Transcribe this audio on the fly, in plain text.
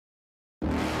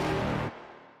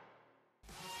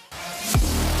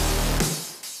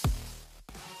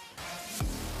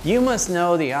You must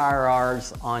know the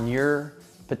IRRs on your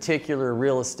particular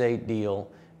real estate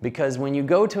deal, because when you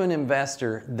go to an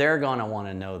investor, they're going to want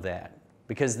to know that,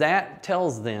 because that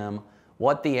tells them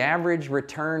what the average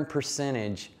return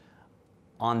percentage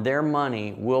on their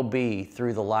money will be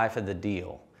through the life of the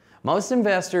deal. Most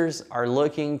investors are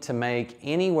looking to make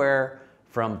anywhere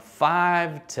from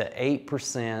 5 to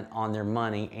 8% on their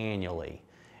money annually.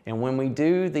 And when we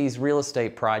do these real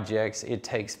estate projects, it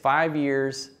takes 5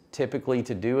 years typically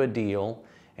to do a deal,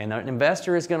 and an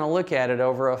investor is going to look at it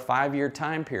over a 5-year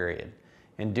time period.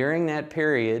 And during that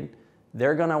period,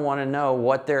 they're going to want to know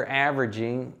what they're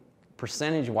averaging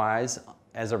percentage-wise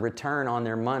as a return on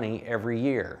their money every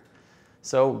year.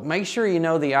 So make sure you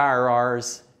know the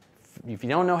IRRs. If you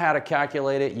don't know how to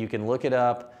calculate it, you can look it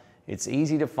up. It's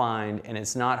easy to find and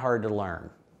it's not hard to learn.